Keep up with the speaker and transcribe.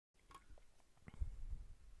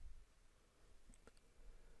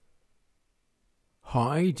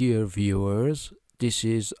Hi dear viewers, this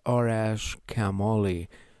is Arash Kamali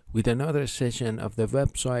with another session of the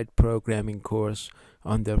website programming course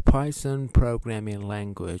on the Python programming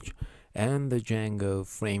language and the Django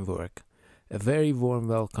framework. A very warm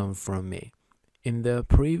welcome from me. In the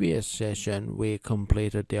previous session, we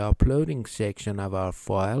completed the uploading section of our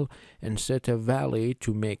file and set a value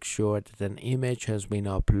to make sure that an image has been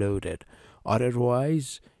uploaded.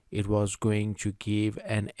 Otherwise, it was going to give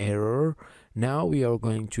an error. Now we are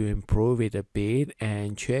going to improve it a bit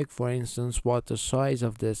and check, for instance, what the size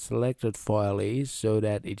of the selected file is so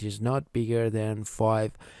that it is not bigger than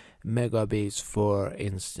 5 megabits, for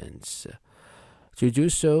instance. To do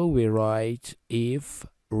so, we write if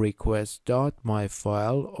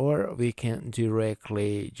request.myfile, or we can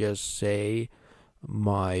directly just say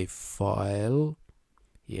my file.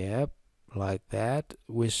 Yep, like that.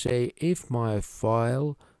 We say if my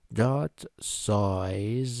file dot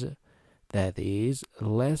size, that is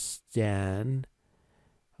less than,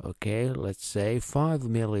 okay, let's say 5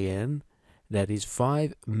 million, that is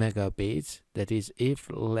 5 megabits, that is if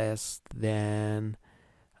less than,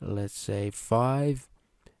 let's say 5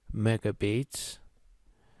 megabits.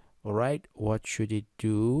 All right, what should it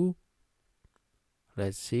do?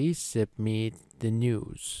 Let's see, submit the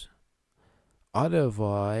news.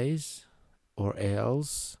 Otherwise, or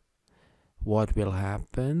else, what will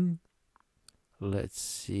happen? Let's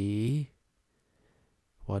see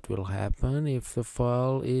what will happen if the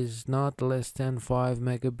file is not less than 5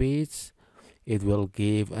 megabits. It will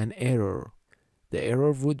give an error. The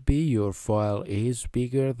error would be your file is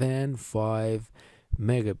bigger than 5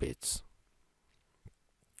 megabits.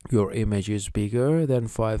 Your image is bigger than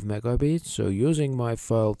 5 megabits. So using my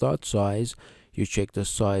file.size, you check the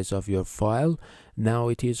size of your file. Now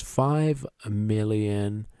it is 5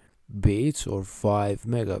 million bits or 5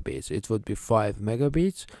 megabits. It would be 5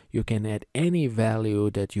 megabits. You can add any value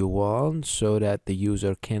that you want so that the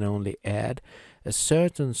user can only add a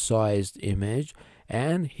certain sized image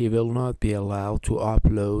and he will not be allowed to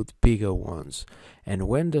upload bigger ones. And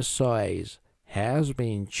when the size has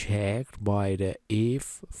been checked by the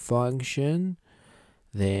if function,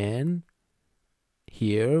 then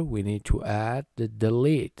here we need to add the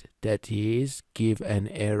delete, that is give an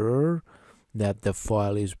error that the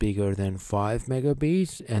file is bigger than 5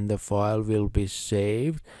 megabits, and the file will be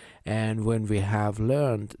saved. And when we have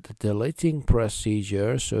learned the deleting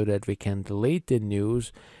procedure so that we can delete the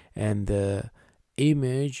news and the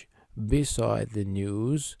image beside the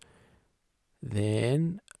news,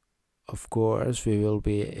 then of course we will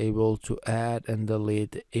be able to add and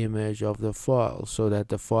delete the image of the file so that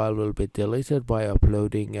the file will be deleted by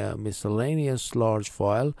uploading a miscellaneous large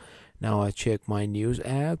file. Now I check my news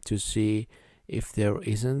app to see if there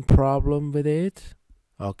isn't problem with it.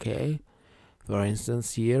 Okay, for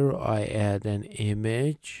instance, here I add an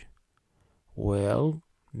image. Well,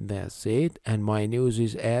 that's it, and my news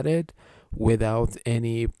is added without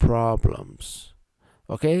any problems.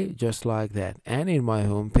 Okay, just like that. And in my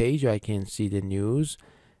home page I can see the news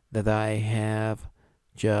that I have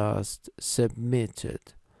just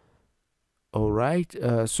submitted. Alright,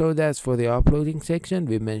 so that's for the uploading section.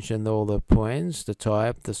 We mentioned all the points, the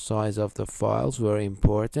type, the size of the files were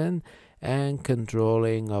important, and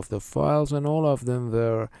controlling of the files, and all of them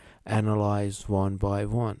were analyzed one by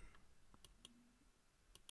one.